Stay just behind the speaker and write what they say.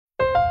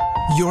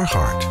Your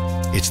heart.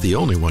 It's the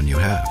only one you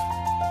have.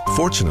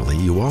 Fortunately,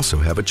 you also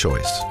have a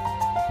choice.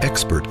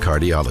 Expert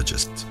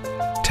cardiologists,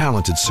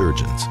 talented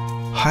surgeons,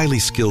 highly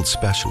skilled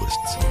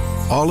specialists,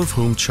 all of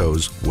whom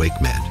chose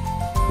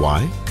WakeMed.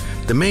 Why?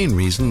 The main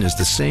reason is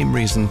the same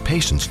reason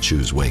patients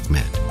choose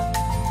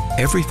WakeMed.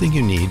 Everything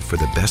you need for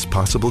the best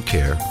possible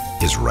care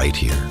is right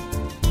here.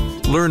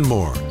 Learn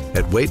more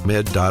at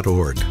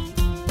wakemed.org.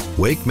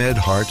 WakeMed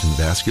Heart and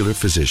Vascular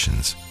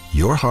Physicians.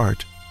 Your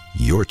heart,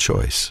 your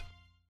choice.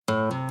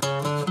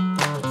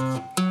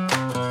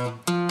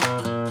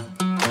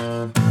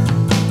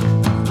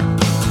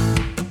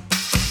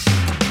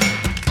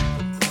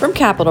 From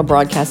Capital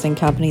Broadcasting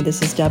Company,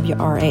 this is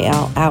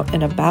WRAL Out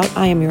and About.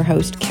 I am your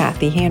host,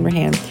 Kathy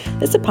Hanrahan.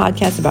 This is a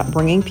podcast about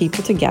bringing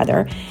people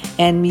together,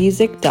 and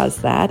music does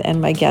that. And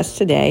my guest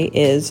today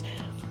is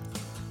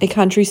a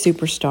country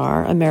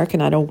superstar,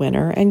 American Idol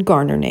winner, and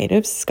Garner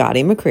native,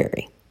 Scotty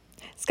McCreery.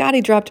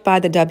 Scotty dropped by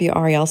the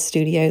WRAL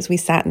studios. We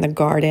sat in the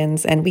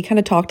gardens and we kind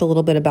of talked a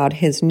little bit about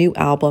his new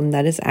album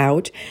that is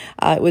out.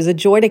 It was a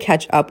joy to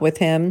catch up with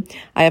him.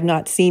 I have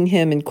not seen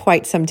him in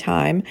quite some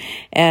time.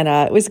 And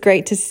it was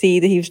great to see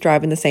that he was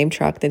driving the same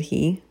truck that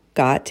he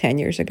got 10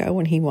 years ago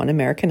when he won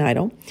American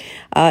Idol.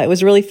 It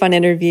was a really fun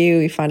interview.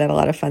 We found out a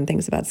lot of fun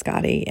things about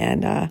Scotty,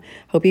 and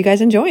hope you guys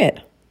enjoy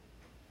it.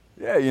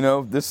 Yeah, you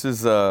know, this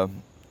was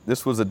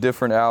a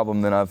different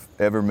album than I've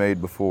ever made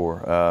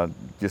before.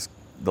 Just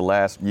the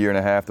last year and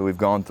a half that we've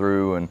gone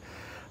through,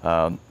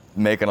 and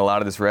making a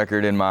lot of this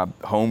record in my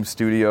home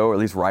studio, or at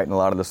least writing a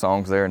lot of the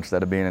songs there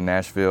instead of being in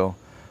Nashville.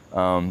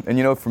 And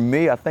you know, for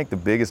me, I think the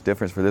biggest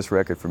difference for this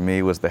record for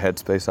me was the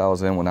headspace I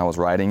was in when I was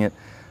writing it.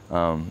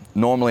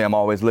 Normally I'm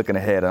always looking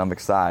ahead and I'm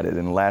excited.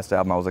 And the last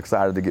album I was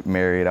excited to get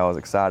married. I was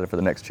excited for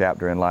the next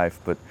chapter in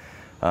life. But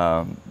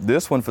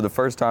this one, for the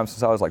first time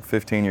since I was like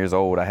 15 years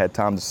old, I had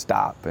time to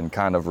stop and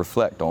kind of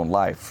reflect on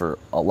life for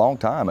a long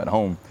time at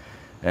home.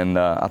 And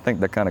I think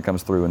that kind of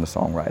comes through in the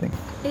songwriting.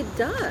 It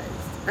does.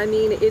 I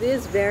mean, it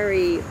is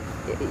very,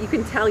 you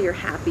can tell you're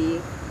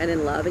happy and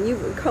in love. And you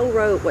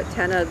co-wrote,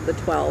 10 of the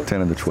 12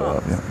 10 of the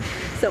 12, songs.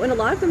 Yeah. So, and a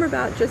lot of them are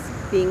about just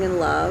being in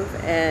love.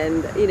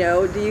 And, you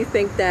know, do you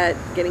think that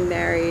getting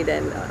married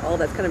and all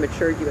that's kind of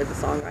matured you as a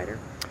songwriter?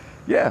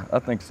 Yeah, I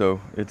think so.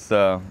 It's,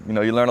 you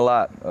know, you learn a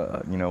lot,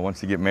 you know,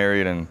 once you get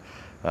married and,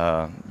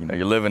 you know,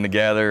 you're living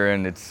together,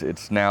 and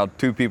it's now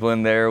two people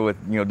in there with,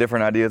 you know,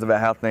 different ideas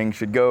about how things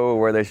should go or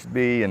where they should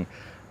be, and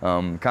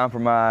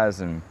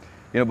compromise. And,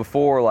 you know,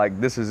 before, like,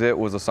 This Is It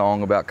was a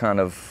song about kind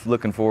of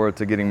looking forward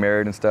to getting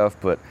married and stuff,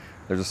 but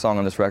there's a song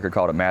on this record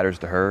called It Matters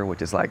to Her,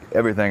 which is like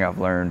everything I've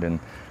learned in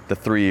the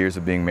 3 years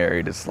of being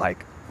married. It's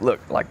like, look,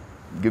 like,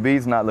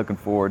 Gabi's not looking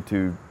forward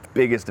to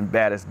biggest and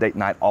baddest date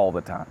night all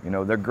the time. You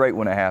know, they're great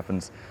when it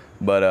happens,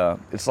 but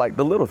it's like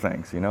the little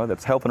things, you know,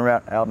 that's helping her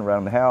out and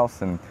around the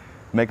house and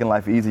making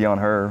life easy on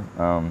her.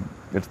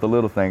 It's the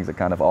little things that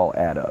kind of all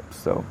add up.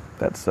 So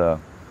that's at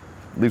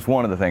least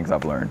one of the things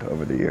I've learned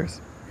over the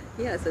years.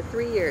 Yeah, so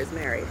 3 years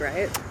married,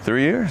 right?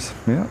 3 years,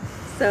 yeah.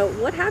 So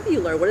what have you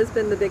learned? What has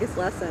been the biggest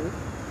lesson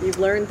you've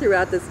learned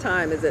throughout this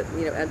time? Is it,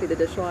 you know, empty the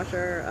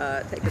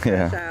dishwasher, take the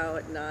trash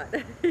out, not?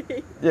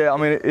 Yeah, I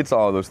mean, it's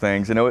all those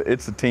things. You know,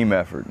 it's a team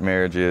effort,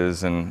 marriage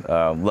is, and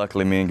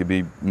luckily me and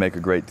Gabi make a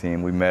great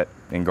team. We met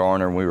in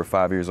Garner when we were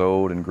 5 years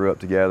old and grew up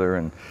together,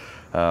 and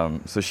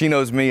so she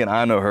knows me and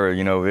I know her.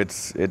 You know,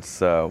 it's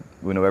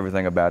we know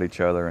everything about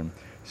each other, and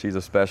she's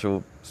a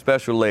special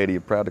lady.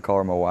 Proud to call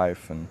her my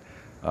wife, and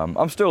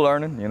I'm still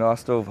learning. You know,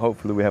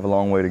 hopefully we have a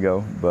long way to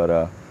go,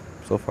 but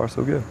so far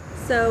so good.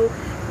 So,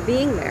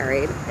 being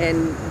married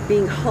and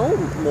being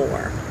home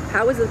more,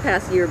 how has the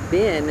past year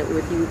been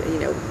with you? You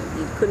know,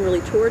 you couldn't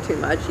really tour too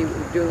much. You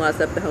were doing a lot of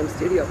stuff at the home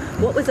studio.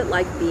 What was it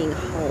like being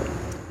home?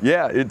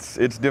 Yeah,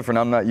 it's different.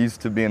 I'm not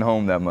used to being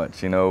home that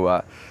much. You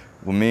know,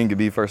 when me and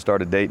Gabi first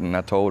started dating,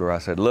 I told her, I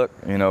said, look,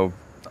 you know,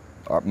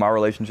 my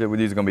relationship with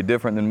you is going to be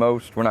different than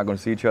most. We're not going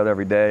to see each other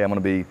every day. I'm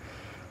going to be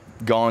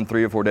gone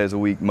 3 or 4 days a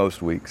week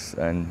most weeks.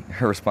 And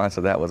her response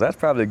to that was, that's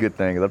probably a good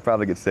thing, 'cause I'd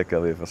probably get sick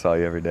of it if I saw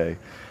you every day.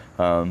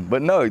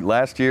 But no,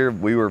 last year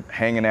we were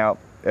hanging out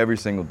every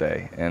single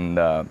day, and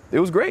it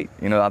was great.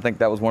 You know, I think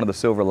that was one of the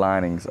silver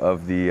linings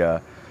of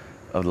the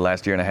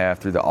last year and a half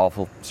through the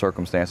awful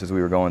circumstances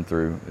we were going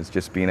through, is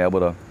just being able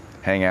to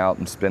hang out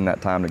and spend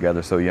that time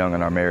together so young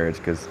in our marriage,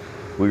 because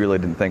we really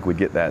didn't think we'd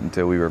get that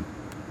until we were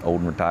old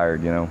and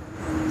retired, you know.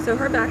 So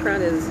her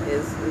background is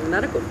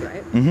medical,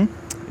 right?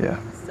 Mm-hmm. Yeah,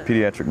 so,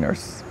 pediatric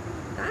nurse.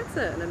 That's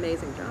an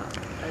amazing job.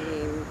 I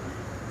mean,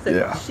 so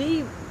yeah.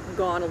 She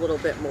gone a little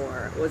bit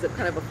more. Was it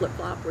kind of a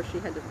flip-flop where she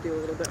had to do a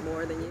little bit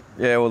more than you?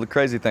 Yeah, well, the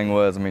crazy thing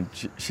was, I mean,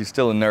 she's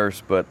still a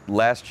nurse, but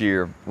last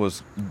year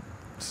was,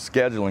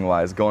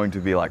 scheduling-wise, going to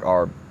be like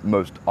our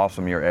most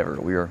awesome year ever.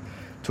 We were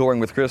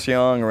touring with Chris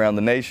Young around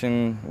the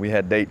nation. We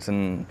had dates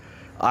in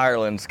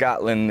Ireland,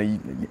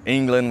 Scotland,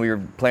 England. We were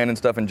planning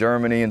stuff in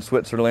Germany and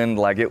Switzerland.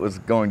 Like, it was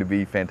going to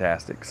be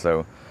fantastic.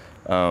 So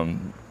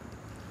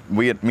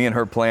me and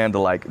her planned to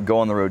like go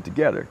on the road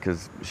together,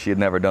 because she had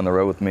never done the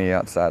road with me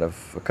outside of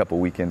a couple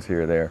weekends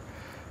here or there.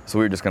 so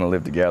we were just going to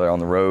live together on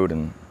the road,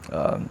 and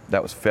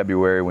that was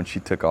February when she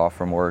took off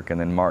from work, and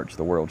then March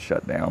the world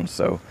shut down.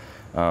 So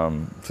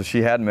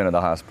she hadn't been at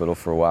the hospital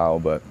for a while,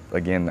 but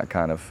again, that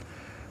kind of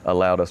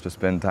allowed us to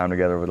spend time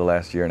together over the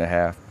last year and a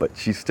half. But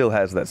she still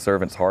has that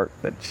servant's heart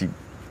that she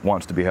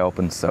wants to be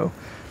helping. So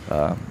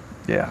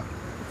yeah.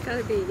 It's got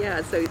to be,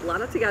 yeah. So a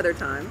lot of together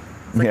time.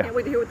 So I can't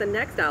wait to hear what the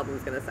next album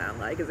is going to sound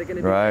like. Is it going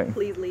to be like,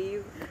 Please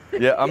Leave?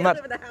 Yeah, I'm not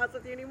live in the house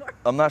with you anymore.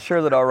 I'm not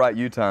sure that I'll write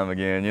You Time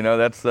again. You know,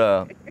 that's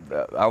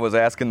I was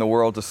asking the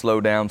world to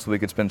slow down so we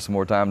could spend some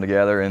more time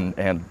together,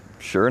 and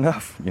sure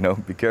enough, you know,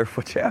 be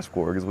careful what you ask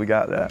for, because we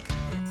got that.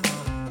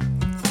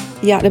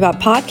 The Out and About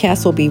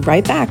podcast will be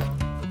right back.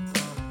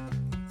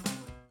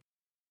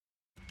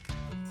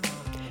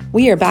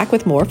 We are back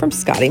with more from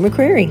Scotty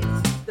McCreery.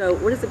 So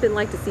what has it been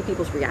like to see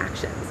people's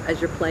reactions as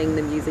you're playing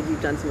the music?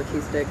 You've done some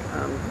acoustic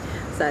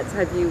sets.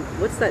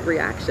 What's that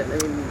reaction? I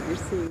mean, you're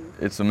seeing...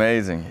 It's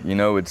amazing. You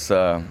know, it's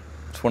one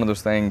of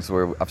those things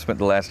where I've spent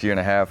the last year and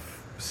a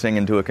half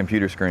singing to a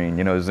computer screen,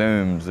 you know,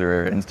 Zooms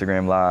or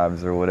Instagram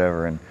Lives or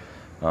whatever.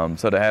 And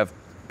so to have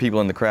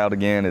people in the crowd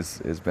again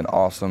has been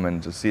awesome,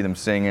 and to see them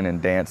singing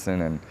and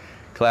dancing and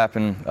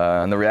clapping,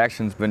 and the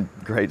reaction's been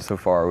great so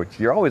far, which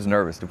you're always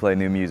nervous to play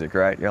new music,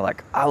 right? You're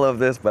like, I love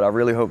this, but I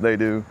really hope they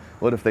do.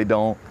 What if they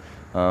don't?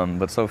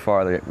 But so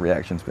far the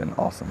reaction's been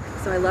awesome.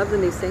 So I love the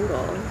new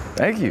single.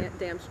 Thank you.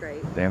 Damn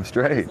Straight. Damn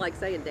Straight. It's like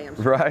saying damn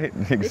straight. Right,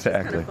 exactly. It's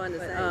just kind of fun to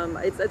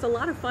say. It's a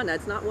lot of fun.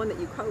 It's not one that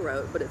you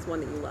co-wrote, but it's one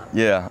that you love.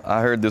 Yeah,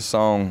 I heard this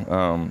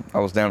song. I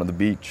was down at the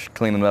beach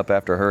cleaning up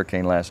after a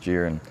hurricane last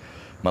year, and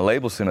my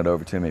label sent it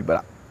over to me,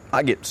 but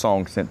I get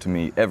songs sent to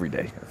me every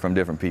day from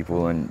different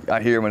people, and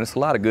I hear them, and it's a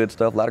lot of good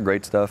stuff, a lot of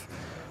great stuff,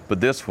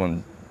 but this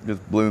one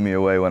just blew me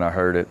away when I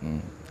heard it.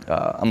 And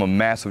I'm a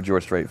massive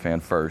George Strait fan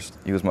first.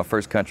 He was my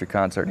first country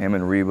concert, him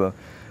and Reba,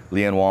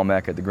 Leanne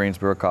Womack at the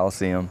Greensboro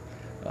Coliseum.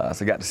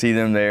 So I got to see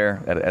them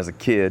there as a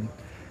kid,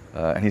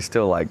 and he's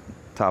still like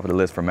top of the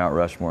list for Mount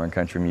Rushmore in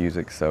country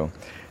music. So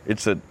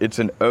it's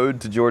an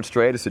ode to George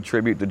Strait, it's a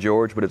tribute to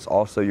George, but it's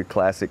also your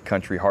classic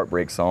country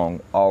heartbreak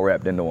song all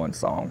wrapped into one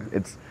song.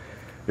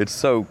 It's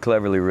so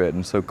cleverly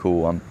written, so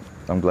cool.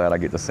 I'm glad I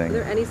get to sing. Are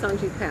there any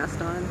songs you've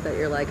passed on that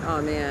you're like,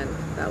 oh man,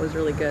 that was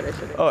really good, I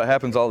should have? Oh, it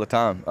happens all the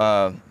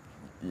time.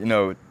 You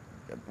know,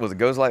 was It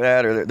Goes Like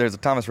That? Or there's a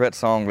Thomas Rhett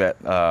song that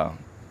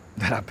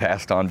I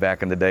passed on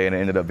back in the day, and it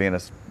ended up being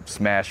a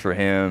smash for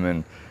him.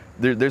 And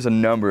there's a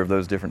number of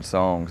those different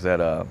songs that,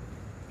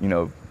 you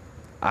know,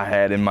 I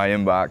had in my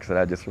inbox that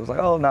I just was like,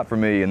 oh, not for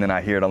me. And then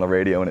I hear it on the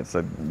radio, and it's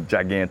a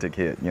gigantic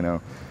hit, you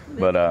know.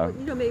 But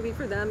you know, maybe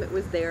for them it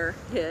was their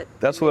hit.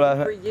 That's what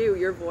I. For you,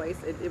 your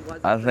voice, it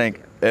wasn't. I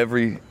think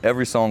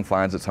every song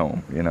finds its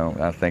home. You know,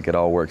 I think it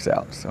all works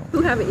out. So.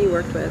 Who haven't you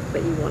worked with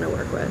that you want to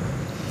work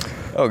with?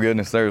 Oh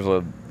goodness, there's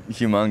a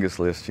humongous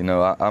list. You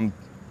know,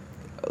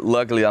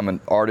 luckily I'm an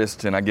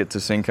artist and I get to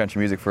sing country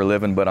music for a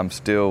living, but I'm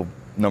still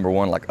number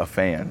one, like a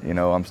fan. You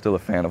know, I'm still a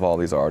fan of all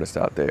these artists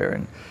out there,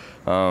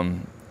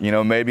 and you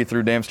know, maybe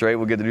through Damn Straight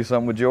we'll get to do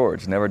something with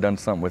George. Never done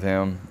something with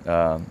him.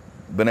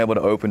 Been able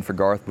to open for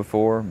Garth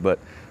before, but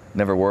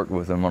never worked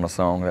with him on a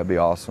song. That'd be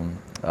awesome.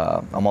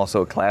 I'm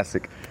also a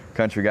classic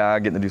country guy,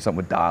 getting to do something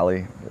with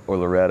Dolly or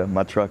Loretta.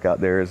 My truck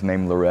out there is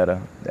named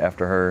Loretta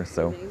after her.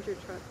 So. You named your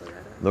truck Loretta?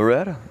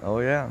 Loretta, oh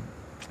yeah.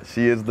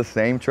 She is the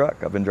same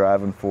truck I've been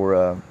driving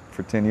for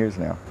 10 years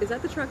now. Is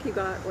that the truck you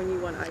got when you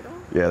won Idol?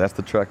 Yeah, that's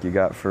the truck you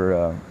got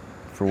for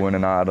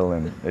winning Idol,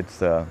 and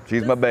it's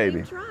she's my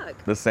baby. The same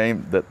truck. The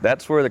same.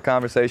 That's where the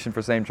conversation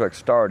for Same Truck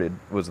started.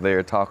 Was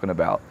there talking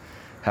about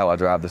how I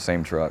drive the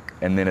same truck,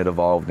 and then it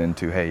evolved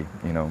into, hey,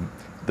 you know,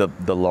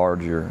 the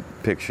larger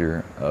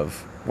picture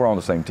of we're on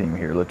the same team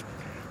here. Let's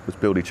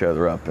build each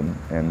other up,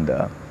 and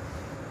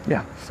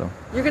yeah. So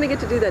you're going to get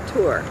to do that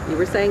tour. You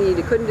were saying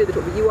you couldn't do the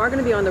tour, but you are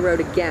going to be on the road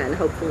again.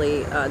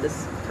 Hopefully,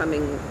 this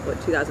coming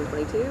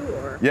 2022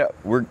 or? Yeah,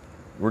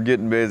 we're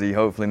getting busy.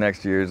 Hopefully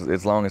next year,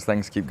 as long as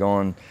things keep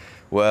going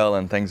well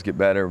and things get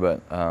better.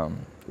 But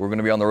we're going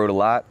to be on the road a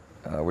lot.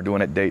 We're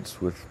doing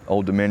dates with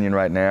Old Dominion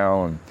right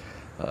now, and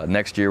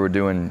next year we're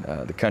doing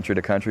the Country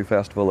to Country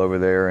Festival over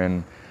there,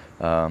 and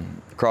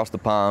across the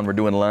pond we're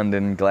doing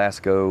London,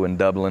 Glasgow, and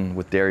Dublin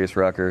with Darius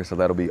Rucker. So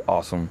that'll be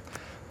awesome.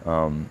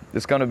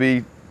 It's going to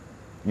be,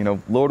 you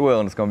know, Lord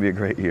willing, it's going to be a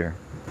great year.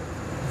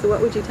 So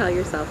what would you tell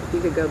yourself if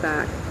you could go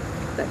back,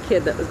 that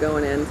kid that was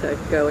going in to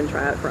go and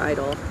try out for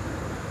Idol?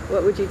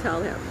 What would you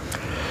tell him?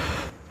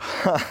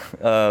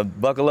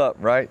 Buckle up,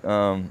 right?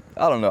 I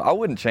don't know. I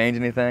wouldn't change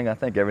anything. I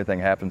think everything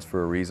happens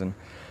for a reason.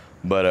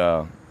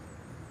 But,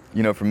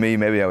 you know, for me,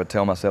 maybe I would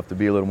tell myself to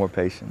be a little more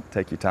patient,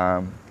 take your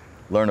time,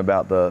 learn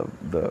about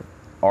the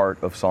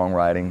art of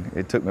songwriting.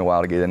 It took me a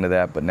while to get into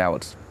that, but now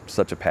it's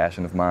such a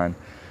passion of mine.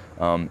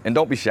 And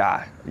don't be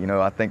shy. You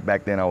know, I think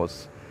back then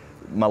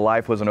my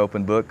life was an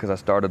open book because I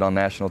started on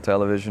national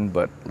television,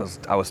 but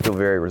I was still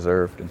very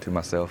reserved and to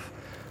myself.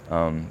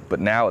 But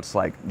now it's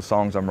like the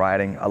songs I'm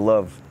writing, I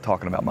love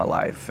talking about my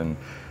life. And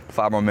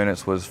 5 More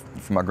Minutes was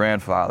for my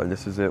grandfather.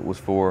 This Is It was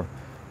for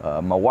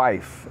my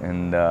wife.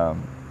 And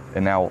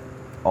now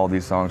all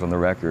these songs on the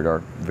record are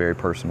very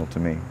personal to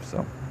me.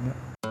 So. Yeah.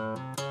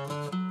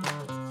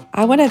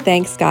 I want to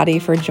thank Scotty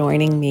for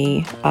joining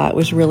me. It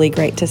was really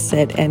great to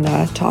sit and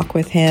talk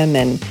with him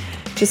and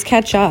just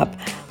catch up.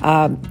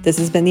 This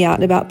has been the Out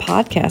and About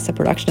podcast, a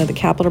production of the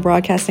Capital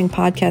Broadcasting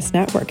Podcast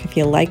Network. If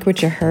you like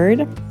what you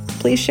heard,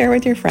 please share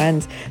with your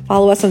friends.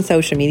 Follow us on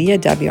social media,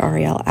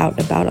 WRAL Out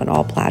and About on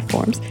all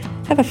platforms.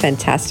 Have a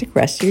fantastic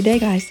rest of your day,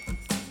 guys.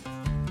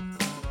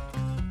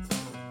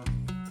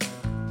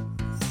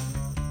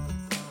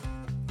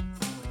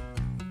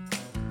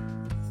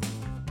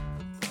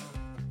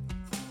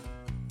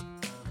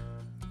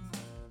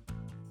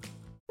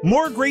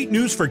 More great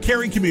news for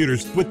Cary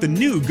commuters. With the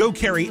new Go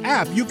Cary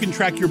app, you can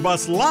track your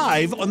bus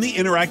live on the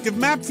interactive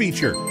map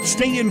feature.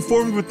 Stay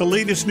informed with the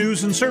latest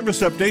news and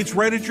service updates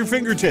right at your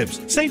fingertips.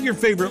 Save your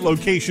favorite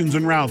locations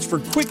and routes for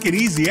quick and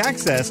easy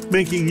access,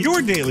 making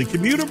your daily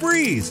commute a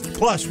breeze.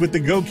 Plus, with the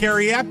Go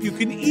Cary app, you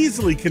can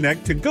easily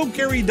connect to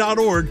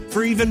gocary.org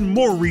for even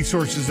more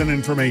resources and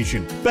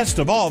information. Best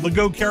of all, the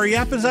Go Cary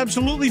app is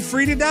absolutely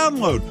free to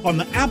download on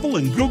the Apple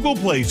and Google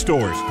Play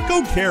stores.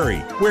 Go Cary,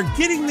 where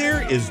getting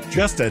there is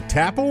just a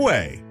tap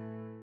away.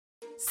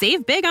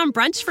 Save big on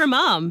brunch for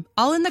mom,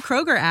 all in the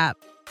Kroger app.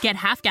 Get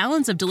half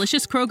gallons of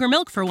delicious Kroger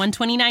milk for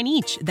 $1.29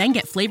 each. Then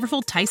get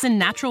flavorful Tyson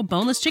natural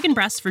boneless chicken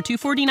breasts for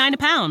 $2.49 a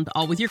pound,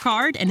 all with your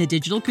card and a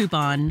digital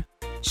coupon.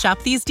 Shop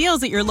these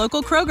deals at your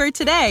local Kroger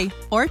today,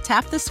 or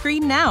tap the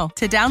screen now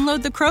to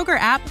download the Kroger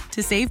app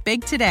to save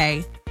big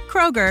today.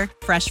 Kroger,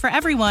 fresh for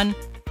everyone.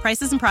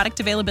 Prices and product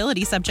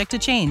availability subject to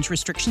change.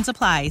 Restrictions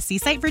apply. See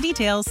site for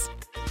details.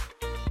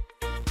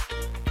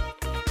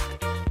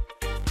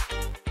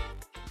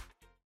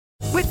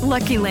 With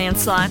Lucky Land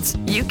Slots,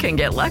 you can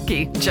get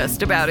lucky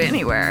just about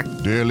anywhere.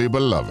 Dearly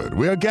beloved,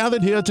 we are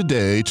gathered here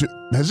today to...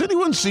 Has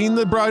anyone seen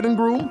the bride and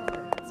groom?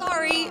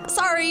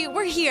 Sorry,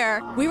 we're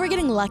here. We were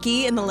getting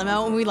lucky in the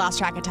limo and we lost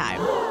track of time.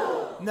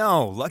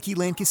 No, Lucky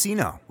Land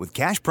Casino, with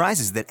cash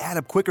prizes that add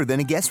up quicker than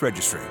a guest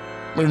registry.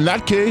 In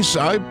that case,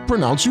 I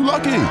pronounce you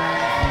lucky.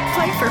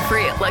 Play for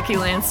free at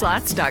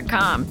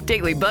LuckyLandSlots.com.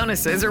 Daily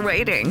bonuses are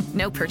waiting.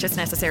 No purchase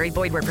necessary.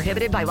 Void where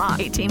prohibited by law.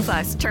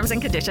 18+. Terms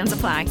and conditions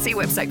apply. See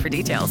website for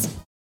details.